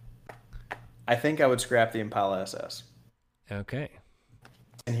I think I would scrap the Impala SS. Okay.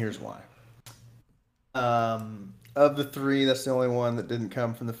 And here's why. Of the 3, that's the only one that didn't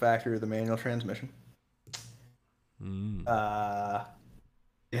come from the factory of the manual transmission. It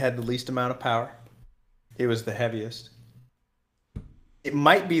had the least amount of power. It was the heaviest. It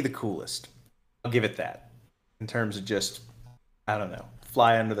might be the coolest. I'll give it that. In terms of just, I don't know,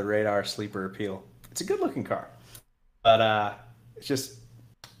 fly under the radar, sleeper appeal. It's a good looking car. But it's just,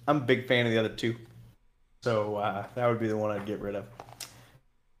 I'm a big fan of the other 2. So that would be the one I'd get rid of.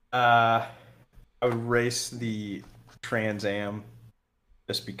 I would race the Trans Am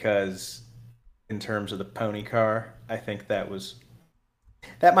just because in terms of the pony car, I think that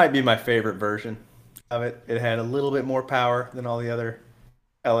might be my favorite version of it. It had a little bit more power than all the other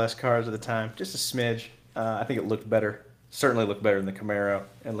LS cars at the time, just a smidge. I think it looked better, certainly looked better than the Camaro,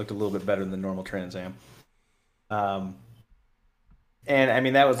 and looked a little bit better than the normal Trans Am. And I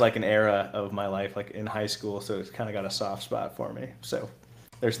mean, that was like an era of my life, like in high school, so it's kind of got a soft spot for me. So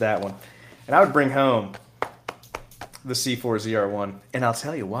there's that one. And I would bring home the C4 ZR1, and I'll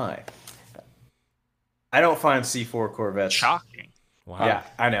tell you why. I don't find C4 Corvettes shocking. Wow. Yeah,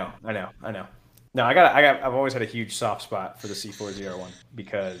 I know. No, I've always had a huge soft spot for the C4 ZR1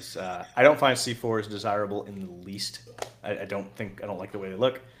 because I don't find C4s desirable in the least. I don't like the way they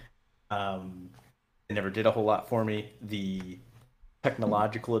look. They never did a whole lot for me. The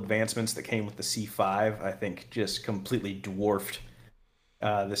technological advancements that came with the C5, I think, just completely dwarfed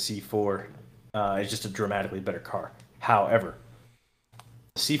the C4. It's just a dramatically better car. However,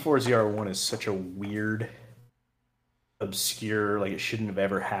 the C4 ZR1 is such a weird, obscure, like it shouldn't have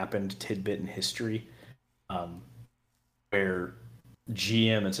ever happened tidbit in history, where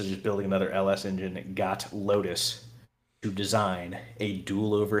GM, instead of just building another LS engine, got Lotus to design a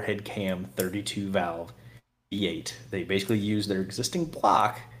dual overhead cam 32 valve V8. They basically used their existing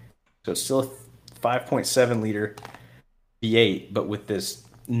block, so it's still a 5.7 liter V8, but with this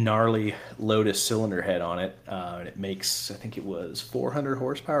gnarly Lotus cylinder head on it. And it makes, I think it was 400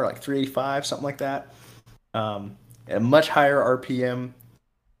 horsepower, like 385, something like that. A much higher RPM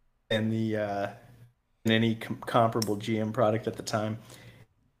than any comparable GM product at the time.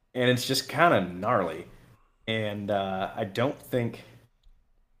 And it's just kind of gnarly. And I don't think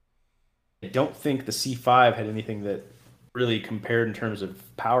the C5 had anything that really compared in terms of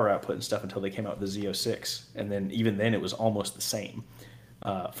power output and stuff until they came out with the Z06. And then even then it was almost the same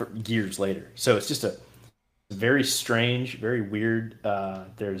for years later. So it's just a very strange, very weird.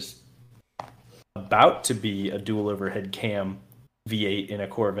 There's about to be a dual overhead cam V8 in a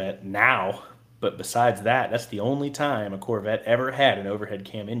Corvette now, but besides that, that's the only time a Corvette ever had an overhead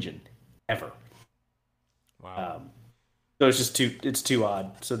cam engine, ever. Wow. So it's too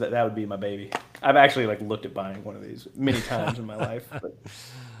odd. So that would be my baby. I've actually looked at buying one of these many times in my life. But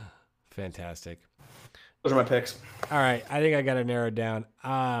fantastic. Those are my picks. All right, I think I got to narrow it down.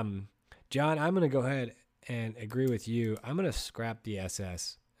 John, I'm going to go ahead and agree with you. I'm going to scrap the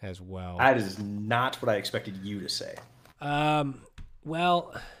SS as well. That is not what I expected you to say.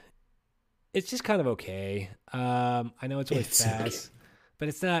 Well, it's just kind of okay. I know it's really fast, okay, but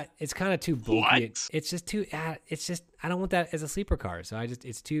it's not. It's kind of too bulky. What? It's just too. It's just. I don't want that as a sleeper car. So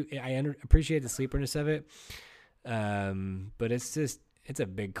it's too. I appreciate the sleeperness of it. But it's just. It's a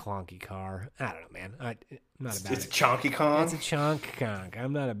big clunky car. I don't know, man. I'm not about It's it. Chonky Kong. It's a chunk conk.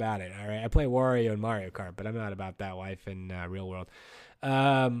 I'm not about it. All right. I play Wario and Mario Kart, but I'm not about that life in real world.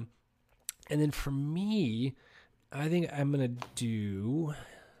 And then for me, I think I'm gonna do.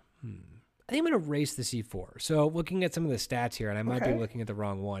 I think I'm going to race the C4. So looking at some of the stats here, and I might be looking at the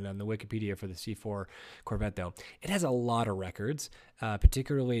wrong one on the Wikipedia for the C4 Corvette, though. It has a lot of records,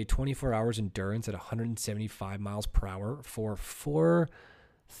 particularly 24 hours endurance at 175 miles per hour for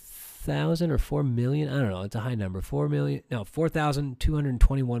 4,000 or 4 million. I don't know. It's a high number.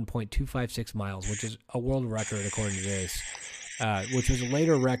 4,221.256 miles, which is a world record according to this, which was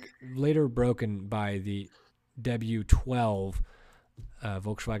later broken by the W12,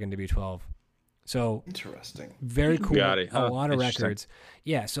 Volkswagen W12. So interesting. Very cool. A lot of records.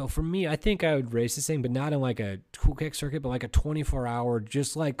 Yeah. So for me, I think I would race this thing, but not in like a cool kick circuit, but like a 24-hour,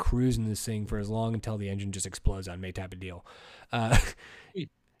 just like cruising this thing for as long until the engine just explodes on me type of deal. Because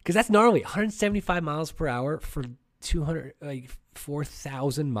that's gnarly. 175 miles per hour for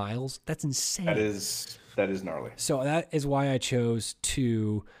 4,000 miles. That's insane. That is gnarly. So that is why I chose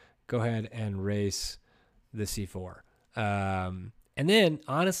to go ahead and race the C4. And then,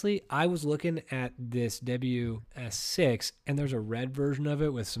 honestly, I was looking at this WS6, and there's a red version of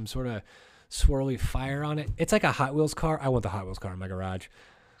it with some sort of swirly fire on it. It's like a Hot Wheels car. I want the Hot Wheels car in my garage.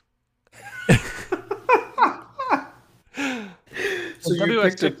 So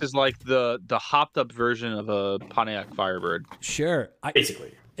WS6 is like the hopped up version of a Pontiac Firebird. Sure.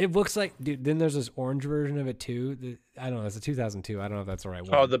 Basically. It looks like, dude, then there's this orange version of it too. I don't know. It's a 2002. I don't know if that's the right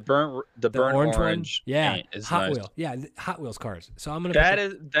one. Oh, the burnt orange one? Yeah. is Hot nice. Wheel. Yeah. Hot Wheels cars. So I'm going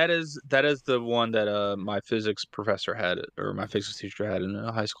to that is the one that my physics professor had, or my physics teacher had in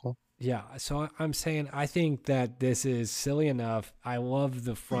high school. Yeah. So I'm saying, I think that this is silly enough. I love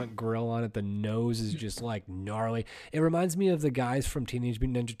the front grille on it. The nose is just like gnarly. It reminds me of the guys from Teenage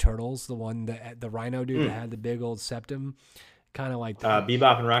Mutant Ninja Turtles, the one that the Rhino dude that had the big old septum. Kind of like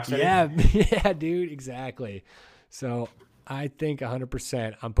Bebop and Rocksteady. Yeah, dude, exactly. So I think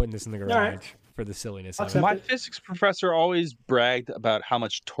 100% I'm putting this in the garage for the silliness of it. My physics professor always bragged about how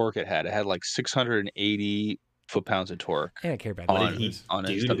much torque it had. It had like 680 foot-pounds of torque. I don't care about on his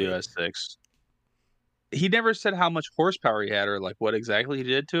WS6. He never said how much horsepower he had or like what exactly he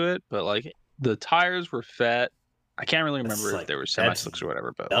did to it, but like the tires were fat. I can't really remember if they were semi-slicks or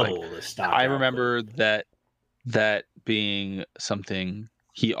whatever, but like, I remember that being something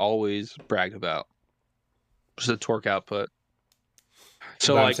he always bragged about, was the torque output.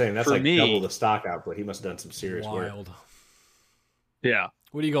 So like, I'm saying that's for like me, double the stock output. He must have done some serious work. Yeah.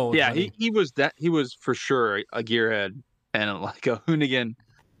 What are you going with? Yeah, he was for sure a gearhead and like a hoonigan.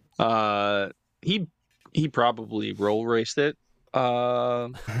 He probably roll raced it.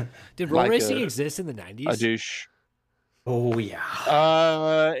 Did roll racing exist in the 90s? A douche. Oh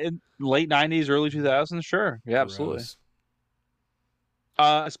yeah. In late 90s, early 2000s, sure. Yeah, absolutely.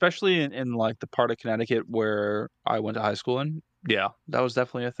 Especially in like the part of Connecticut where I went to high school in. Yeah, that was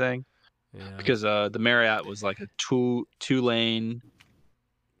definitely a thing. Yeah. Because the Marriott was like a two-lane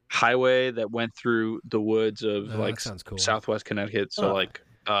highway that went through the woods of like cool. Southwest Connecticut. So like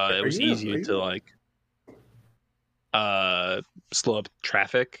it was easy to like slow up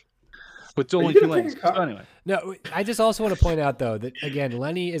traffic. But it's only 2 lanes. So anyway. No, I just also want to point out though that again,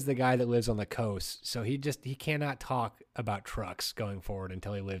 Lenny is the guy that lives on the coast, so he cannot talk about trucks going forward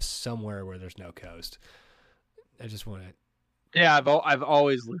until he lives somewhere where there's no coast. I just want to. Yeah, I've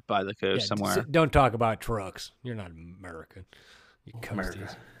always lived by the coast somewhere. Don't talk about trucks. You're not American. You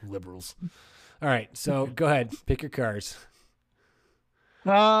coasties, liberals. All right, so go ahead, pick your cars.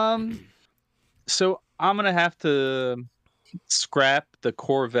 So I'm gonna have to scrap the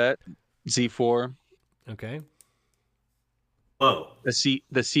Corvette Z4. Okay. Whoa. The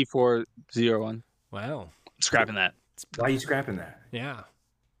C401. Wow. Scrapping that. Why are you scrapping that? Yeah.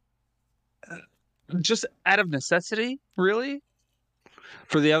 Just out of necessity, really,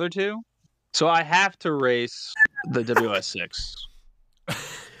 for the other two. So I have to race the WS6.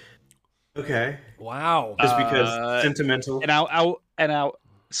 Okay. Wow. Just because sentimental. And I'll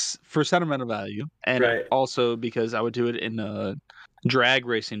for sentimental value, and also because I would do it in a drag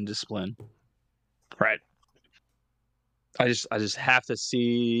racing discipline. Right. I just have to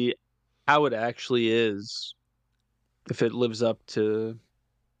see how it actually is, if it lives up to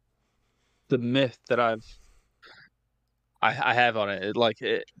the myth that I have on it.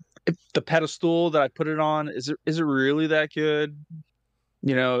 If the pedestal that I put it on, is it really that good?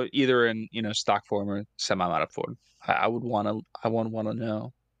 You know, either in stock form or semi-modified form. I would want to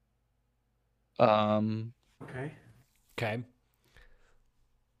know. Okay.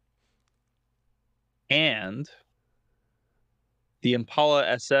 And The Impala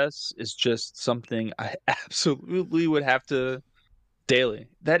SS is just something I absolutely would have to daily.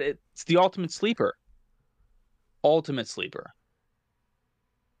 That it's the ultimate sleeper. Ultimate sleeper.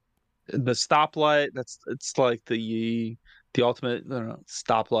 The stoplight, it's like the ultimate, I don't know,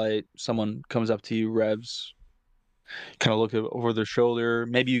 stoplight. Someone comes up to you, revs, kind of look over their shoulder.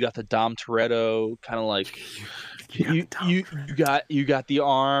 Maybe you got the Dom Toretto, kind of like you got the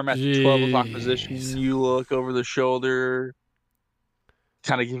arm at the 12 o'clock position. You look over the shoulder,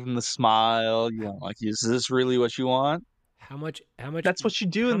 kind of give them the smile. You know, like, is this really what you want? How much? That's what you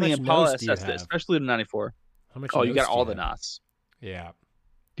do how in the much Impala nose do you SS, have? especially in '94. How much? Oh, you nose got do all the have? knots. Yeah.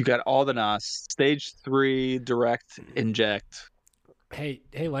 You got all the NOS. Stage 3 direct inject. Hey,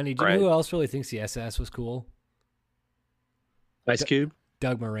 Lenny, do you know who else really thinks the SS was cool? Ice Cube?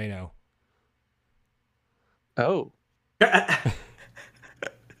 Doug Moreno. Oh. Are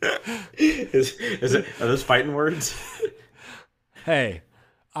those fighting words? Hey,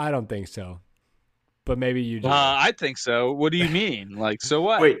 I don't think so. But maybe you do. I think so. What do you mean? Like, so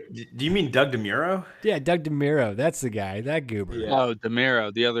what? Wait, do you mean Doug DeMuro? Yeah, Doug DeMuro. That's the guy. That goober. Yeah. Oh,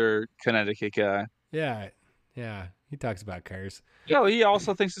 DeMiro, the other Connecticut guy. Yeah. He talks about cars. Oh, he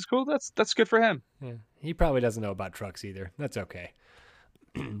also thinks it's cool. That's good for him. Yeah. He probably doesn't know about trucks either. That's okay.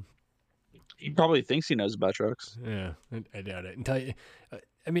 He probably thinks he knows about trucks. Yeah, I doubt it. And tell you,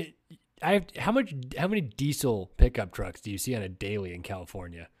 I mean, how many diesel pickup trucks do you see on a daily in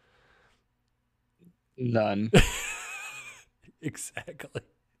California? None. Exactly.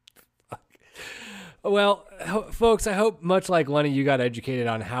 Fuck. Well, folks, I hope much like Lenny, you got educated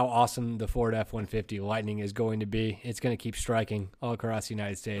on how awesome the Ford F-150 Lightning is going to be. It's going to keep striking all across the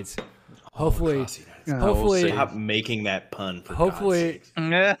United States. Hopefully, Stop making that pun. For hopefully,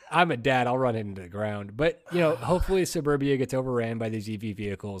 God's sake. I'm a dad. I'll run it into the ground. But, hopefully suburbia gets overran by these EV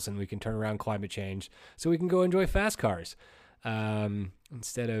vehicles and we can turn around climate change so we can go enjoy fast cars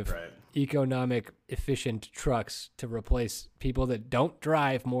instead of economic, efficient trucks to replace people that don't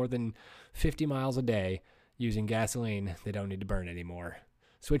drive more than 50 miles a day using gasoline they don't need to burn anymore.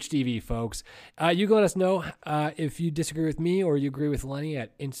 Switch TV, folks. You can let us know if you disagree with me or you agree with Lenny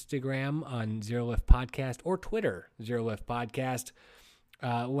at Instagram on Zero Lift Podcast or Twitter, Zero Lift Podcast.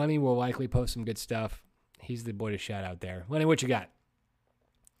 Lenny will likely post some good stuff. He's the boy to shout out there. Lenny, what you got?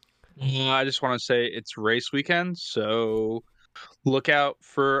 I just want to say it's race weekend, so look out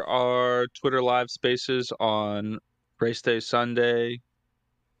for our Twitter live spaces on race day Sunday.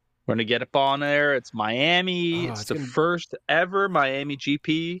 We're going to get up on there. It's Miami. It's the first ever Miami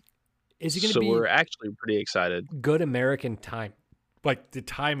GP. Is it going to be? So we're actually pretty excited. Good American time. Like, the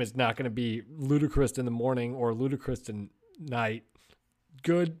time is not going to be ludicrous in the morning or ludicrous in night.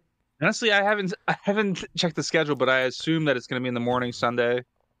 Good. Honestly, I haven't checked the schedule, but I assume that it's going to be in the morning Sunday.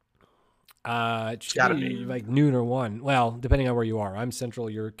 It should be like noon or 1. Well, depending on where you are. I'm Central,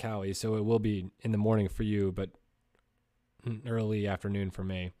 you're Cali, so it will be in the morning for you, but early afternoon for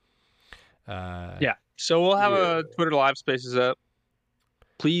me. Yeah. So we'll have a Twitter live spaces up.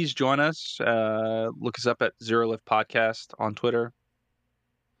 Please join us. Look us up at Zero Lift Podcast on Twitter.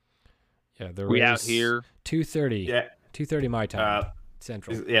 Yeah, we out here 2:30. Yeah, 2:30 my time.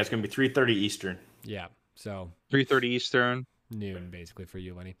 Central. Yeah, it's gonna be 3:30 Eastern. Yeah, so 3:30 Eastern. Noon basically for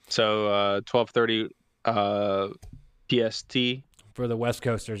you, Lenny. So 12:30 PST for the West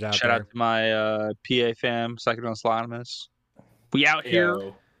Coasters out there. Shout out to my PA fam, Psychedelic Anonymous. We out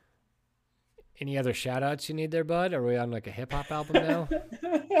here. Any other shout outs you need there, bud? Are we on like a hip hop album now?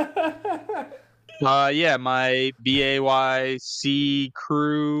 Yeah, my BAYC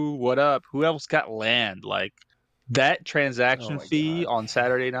crew. What up? Who else got land? Like, that transaction fee on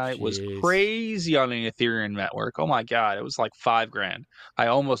Saturday night was crazy on an Ethereum network. Oh my God. It was like $5,000. I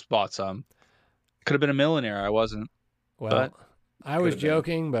almost bought some. Could have been a millionaire. I wasn't. Well, I was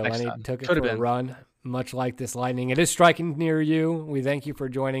joking, but Lenny took it for a run. Much like this Lightning. It is striking near you. We thank you for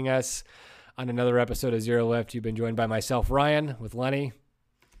joining us on another episode of Zero Lift. You've been joined by myself, Ryan, with Lenny.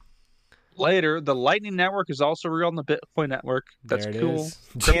 Later, the Lightning Network is also real on the Bitcoin Network. That's cool.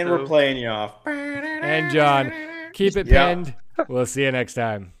 And we're playing you off. And John, keep it pinned. We'll see you next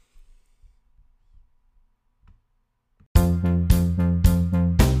time.